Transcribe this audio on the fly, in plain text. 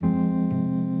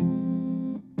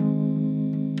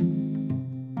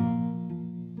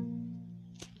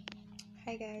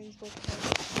folks,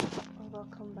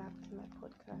 welcome back to my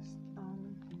podcast.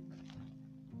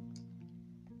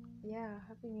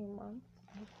 Happy new month.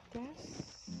 I guess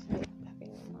happy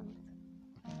new month.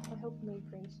 I hope May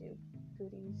brings you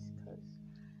goodies, because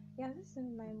this is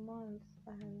my month,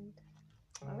 and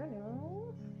I don't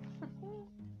know.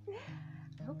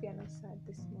 I hope you're not sad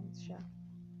this month, Sha.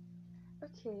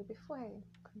 Okay, before I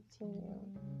continue,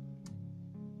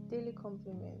 daily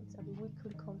compliments and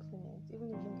weekly compliments, even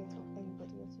if you don't get it from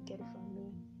anybody else, you get it from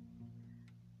me.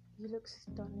 You look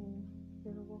stunning.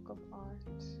 You're a work of art.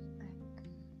 Like,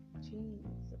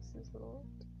 Jesus is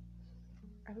Lord.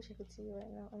 I wish I could see you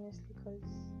right now, honestly, because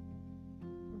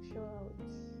I'm sure I would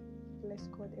bless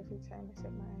God every time I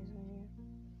set my eyes on you.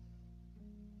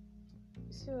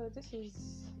 So this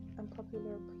is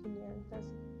Unpopular Opinion.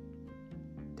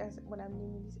 That's what I'm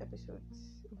naming these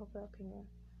episodes. Unpopular Opinion.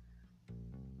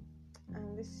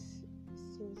 And this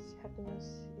says happiness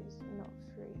is not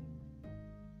free.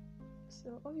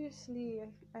 So obviously,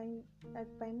 I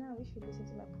by now, if you listen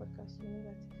to my podcast, you know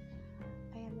that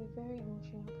I am a very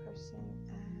emotional person,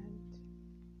 and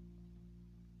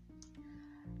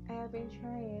I have been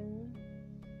trying.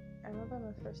 I remember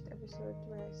my first episode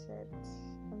where I said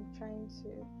I'm trying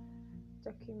to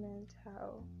document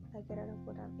how I get out of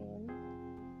what I'm in,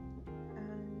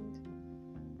 and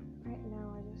right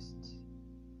now I just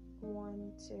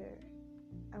want to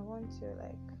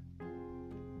like,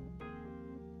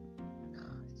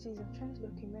 jeez, I'm trying to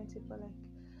document it, but like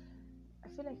I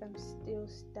feel like I'm still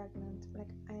stagnant.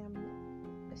 Like I am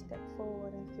a step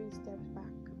forward and 3 steps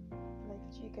back. Like,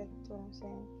 do you get what I'm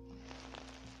saying?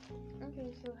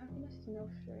 Okay, so happiness is not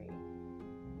free.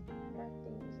 That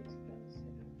thing is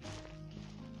expensive.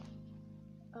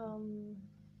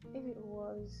 If it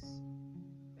was,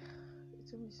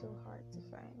 it would be so hard to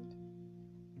find.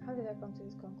 How did I come to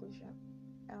this conclusion?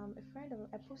 A friend of mine,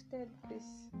 I posted this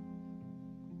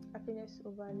happiness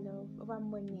over love, over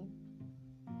money,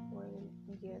 or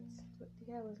you get. But the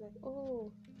guy was like,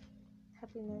 "Oh,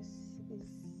 happiness is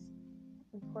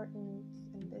important,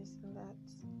 and this and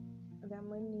that. That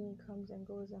money comes and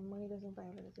goes, and money doesn't buy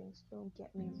everything." So don't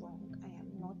get me wrong. I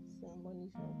am not saying money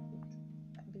is no good.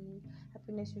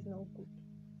 Happiness is no good.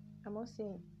 I'm not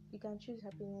saying you can choose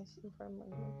happiness over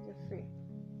money. You're free.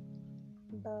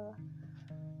 But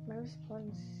my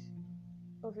response,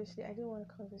 obviously, I didn't want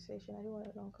a conversation. I didn't want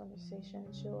a long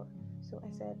conversation. So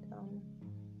I said,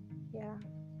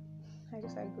 I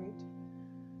just agreed.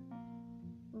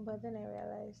 But then I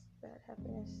realized that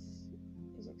happiness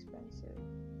is expensive.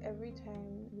 Every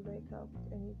time you wake up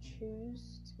and you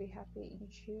choose to be happy, you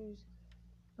choose,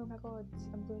 oh my God,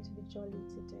 I'm going to be jolly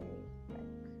today.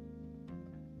 Like,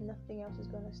 nothing else is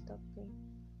going to stop me.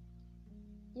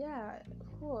 Yeah,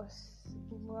 of course.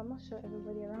 Well, I'm not sure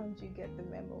everybody around you get the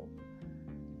memo,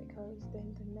 because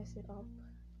then they mess it up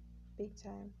big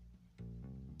time.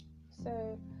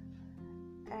 So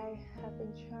I have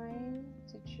been trying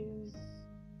to choose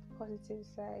the positive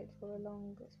side for the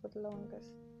longest.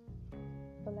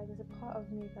 But like, there's a part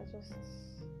of me that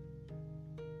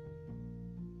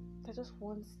just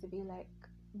wants to be like,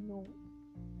 no,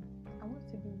 I want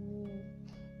to be me.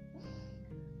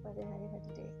 But then at the end of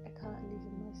the day, I can't live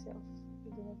in myself,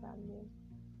 even if I'm me.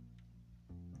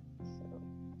 So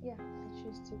I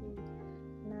choose to be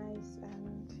nice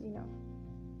and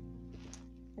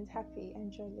and happy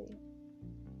and jolly.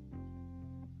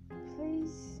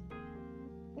 Please,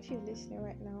 if you're listening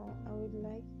right now, I would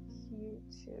like you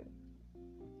to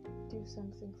do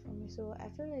something for me. So I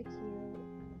feel like you're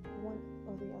one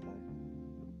or the other.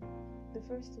 The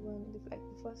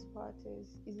first part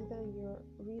is either you're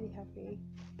really happy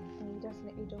and you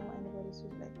definitely don't want anybody to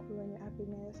like ruin your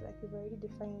happiness. Like, you've already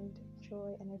defined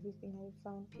joy and everything, and you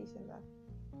found peace in that.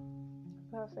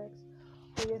 Perfect.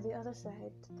 Or you're the other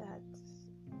side that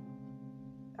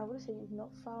I wouldn't say you've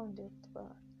not found it,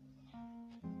 but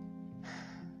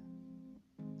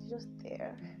it's just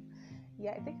there.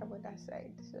 I think I'm on that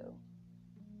side. So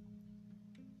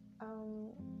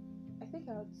I think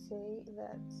I would say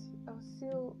that I'll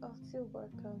still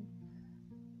work on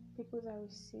people that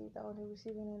are on the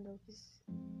receiving end of this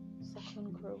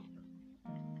second group.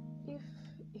 If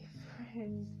a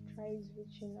friend tries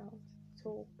reaching out,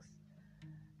 talks,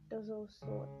 does all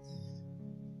sorts,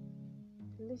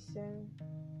 listen,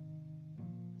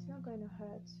 it's not going to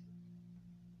hurt.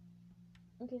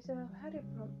 Okay, so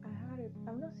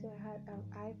I'm not saying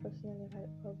I personally had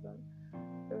a problem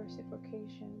with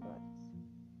reciprocation, but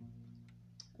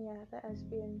that has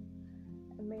been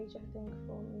a major thing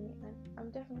for me, and I'm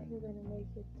definitely going to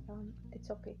make it a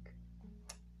topic,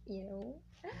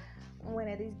 one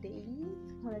of these days,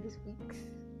 one of these weeks,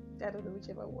 I don't know,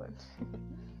 whichever one.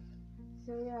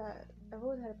 So yeah, I've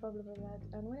always had a problem with that.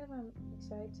 And whenever I'm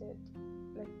excited,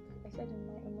 like I said in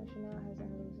my emotional highs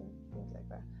and lows and things like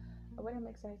that, when I'm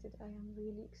excited, I am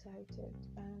really excited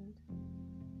and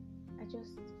I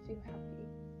just feel happy.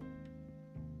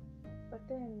 But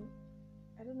then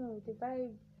I don't know, the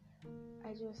vibe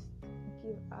I just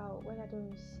give out when I don't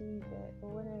receive it,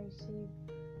 or when I receive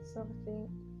something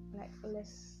like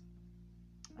less,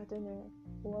 I don't know,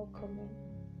 welcoming,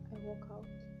 I walk out.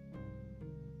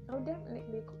 I'll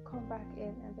definitely come back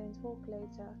in and then talk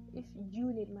later if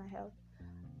you need my help.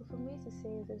 But for me to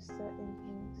say those certain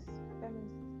things, that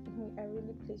means I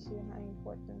really place you in high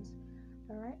importance.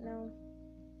 And right now,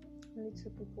 only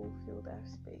two people fill that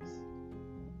space.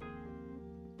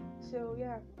 So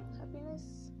yeah, happiness,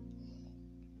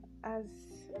 as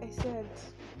I said,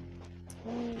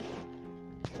 let me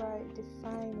try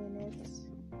defining it.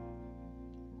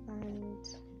 And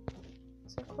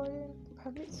so according,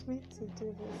 probably it's meant to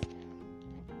do this,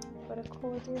 but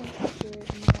according to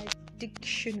my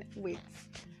diction with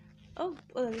all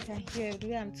of you can hear the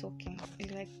way I'm talking.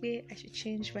 It's like, wait, I should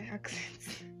change my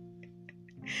accent.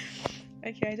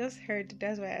 Okay, I just heard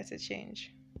that's why I had to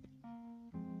change.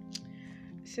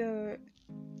 So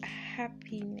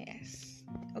happiness.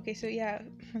 Okay, so yeah,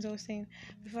 as I was saying,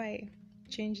 before I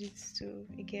change it to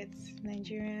it gets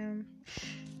Nigerian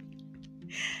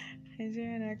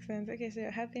accent. Okay, so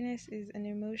happiness is an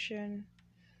emotion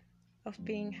of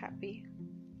being happy,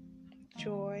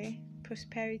 joy,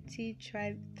 prosperity,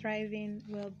 thriving,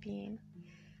 well-being.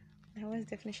 Now, what's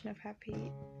the definition of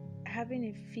happy? Having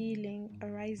a feeling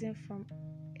arising from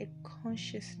a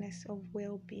consciousness of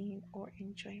well-being or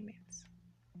enjoyment.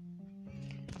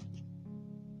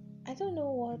 I don't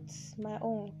know what my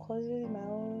own causes, my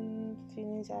own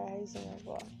feelings arising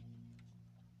over.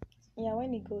 Yeah,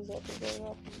 when it goes up, it goes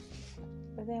up.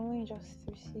 But then when you just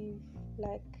receive,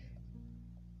 like,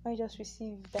 when you just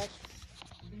receive that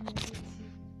negative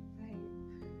vibe,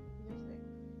 you just like,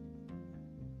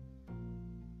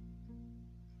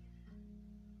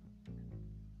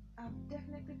 I've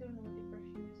definitely don't know what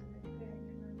depression is, and I feel I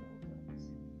never know, but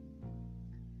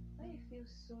when you feel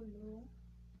so low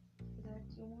that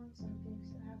you want some things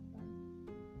to happen,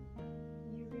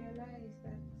 you realize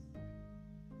that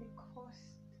the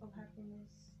cost of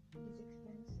happiness is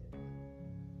expensive.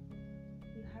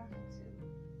 You have to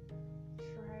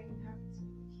try, you have to,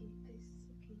 okay, this,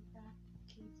 okay, that,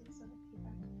 okay, this, okay,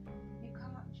 that. You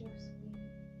can't just be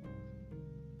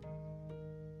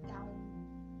down.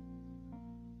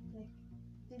 Like,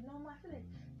 the normal, I feel like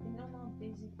the normal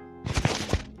basic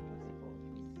possible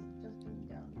is just being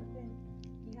down. But then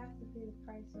you have to pay the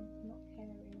price of not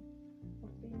caring,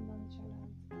 of being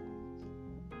nonchalant, and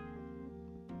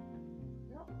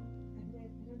then,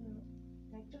 I don't know,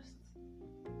 like just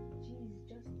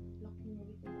blocking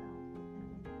everything out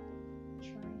and then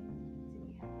trying to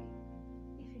be happy,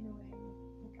 if you know what I mean.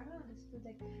 Like, I don't understand,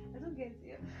 like, I don't get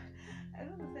it. I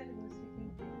don't understand if I'm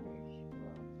speaking English,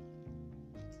 but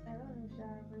I don't know,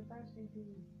 but if I actually do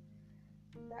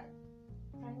that,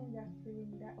 finding that feeling,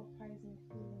 that uprising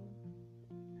feeling,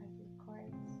 has been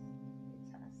quite a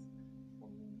task for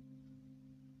me.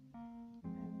 And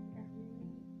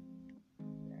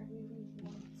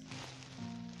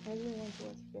I really want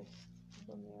what's best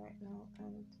for me right now,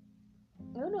 and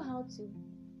I don't know how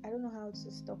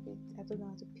to stop it. I don't know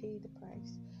how to pay the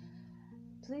price.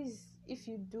 Please, if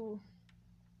you do,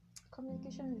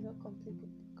 communication is not complete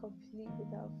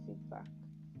without feedback.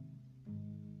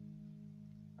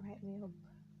 Write me up,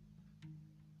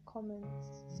 comment,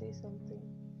 say something,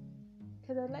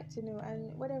 because I'd like to know,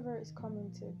 and whatever is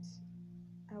commented,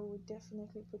 I will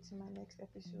definitely put in my next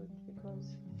episode,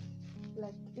 because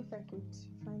like if I could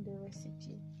find a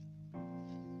recipe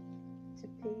to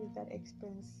pay that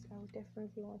expense, I would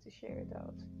definitely want to share it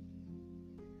out.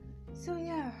 So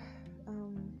yeah,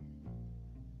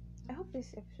 I hope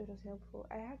this episode was helpful.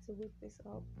 I had to whip this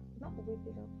up, not whip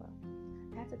it up, but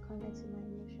I had to connect to my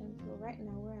emotions. So right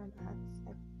now where I'm at,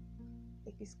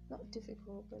 like it's not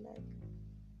difficult, but like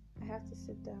I have to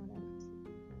sit down and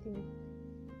think.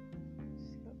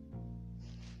 So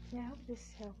yeah, I hope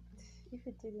this helped. If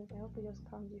it didn't, I hope it just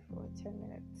calmed you for 10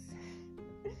 minutes.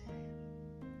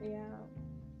 Yeah,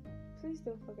 please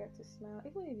don't forget to smile,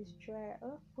 even if it's dry.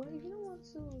 Oh, but if you don't want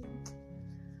to,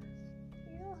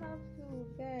 you don't have to,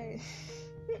 guys.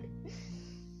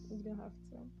 You don't have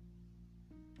to.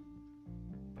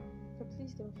 So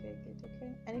please don't fake it,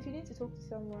 okay? And if you need to talk to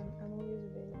someone, I'm always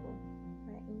available.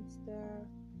 My Insta,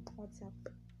 WhatsApp,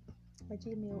 my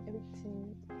Gmail,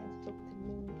 everything. You can talk to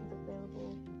me, is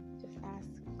available. Just ask,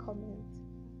 comment.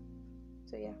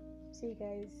 So yeah, see you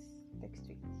guys next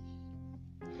week.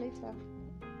 Later.